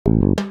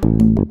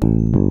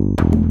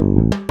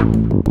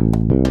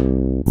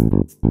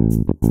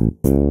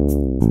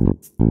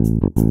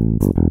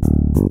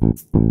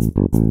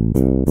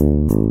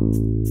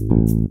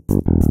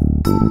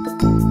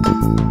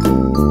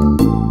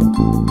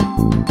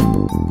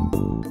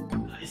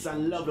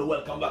and lovely,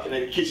 welcome back in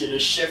the kitchen. The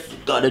Chef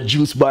Ricardo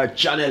Juice Bar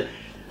channel.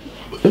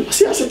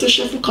 See, I said to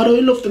Chef Ricardo, I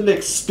love to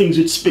make things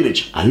with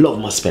spinach. I love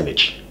my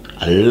spinach.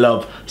 I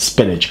love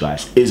spinach,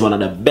 guys. It's one of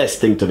the best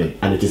things to me,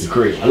 and it is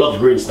great. I love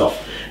green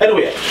stuff.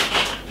 Anyway,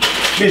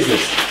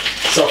 business.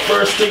 So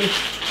first thing,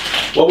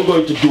 what we're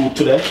going to do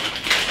today,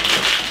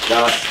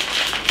 guys,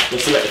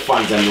 just to let the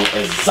fans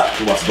know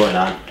exactly what's going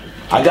on.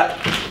 I got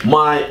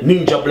my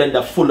Ninja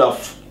blender full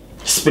of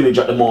spinach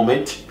at the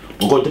moment.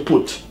 We're going to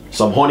put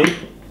some honey.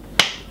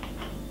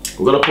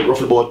 We're going to put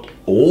roughly about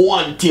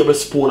 1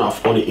 tablespoon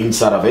of honey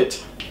inside of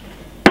it.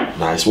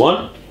 Nice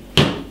one.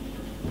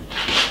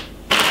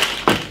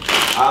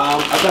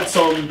 I got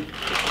some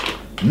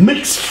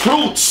mixed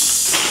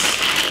fruits.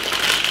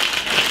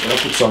 I'm going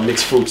to put some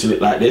mixed fruits in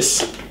it like this.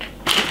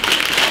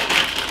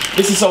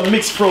 This is some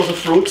mixed frozen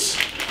fruits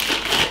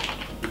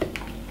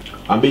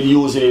I've been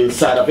using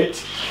inside of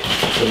it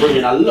to bring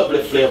in a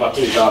lovely flavor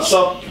to it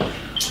also.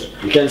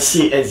 You can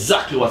see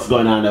exactly what's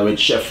going on there with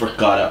Chef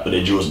Ricardo with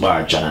the Juice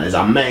Bar channel. It's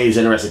an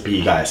amazing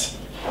recipe, guys.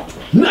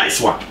 Nice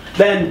one.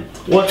 Then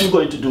what we're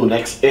going to do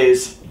next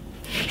is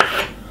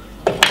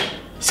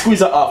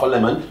squeeze out half a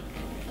lemon.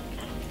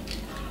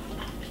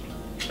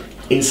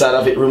 Inside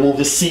of it, remove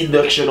the seed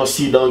section or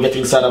seed, don't get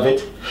inside of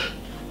it.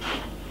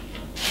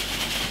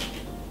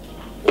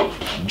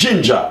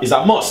 Ginger is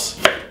a must.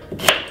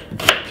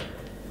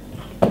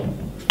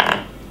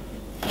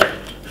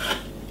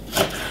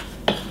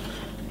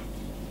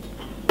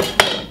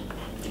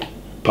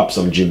 Pop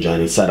some ginger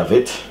inside of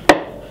it.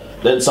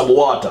 Then some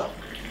water.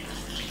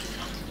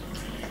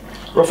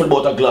 Roughly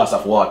about a glass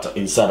of water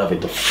inside of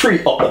it to free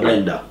up the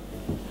blender.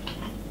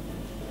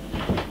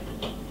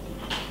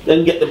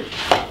 Then get the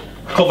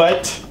cover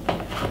it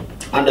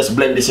and just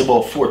blend this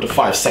about 4 to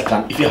 5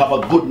 seconds if you have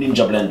a good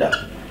Ninja blender.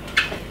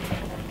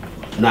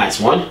 Nice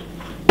one.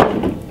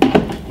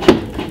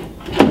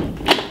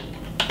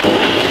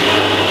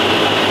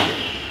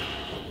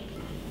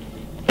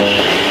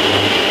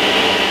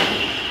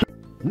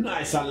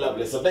 Nice and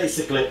lovely. So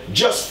basically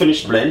just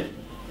finished blend,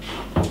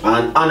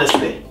 and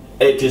honestly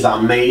it is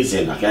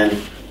amazing. I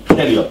can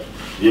tell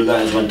you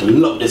guys are going to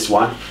love this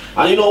one.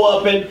 And you know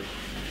what happened?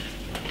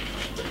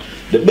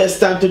 The best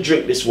time to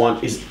drink this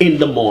one is in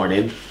the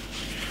morning,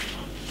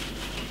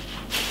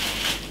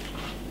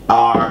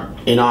 or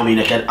you know what I mean,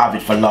 I can have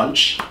it for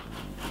lunch.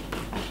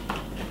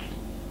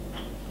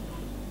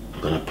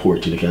 I'm gonna pour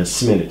it in, you can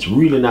smell it,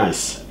 really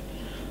nice.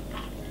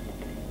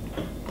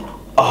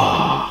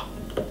 Ah,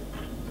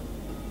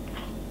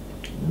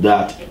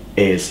 that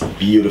is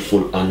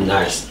beautiful and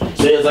nice.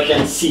 So as I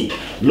can see,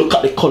 look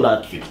at the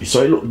color of it.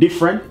 So it look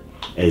different.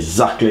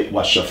 Exactly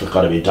what Chef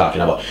Ricardo been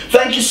talking about.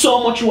 Thank you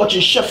so much for watching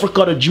Chef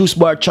Ricardo Juice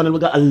Bar channel. We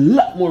got a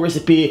lot more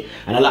recipe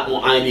and a lot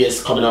more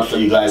ideas coming up for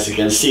you guys. You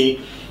can see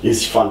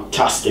it's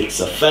fantastic.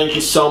 So thank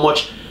you so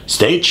much.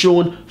 Stay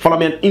tuned. Follow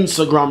me on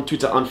Instagram,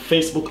 Twitter, and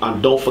Facebook,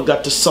 and don't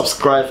forget to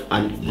subscribe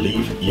and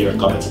leave your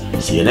comments.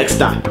 See you next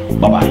time.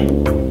 Bye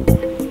bye.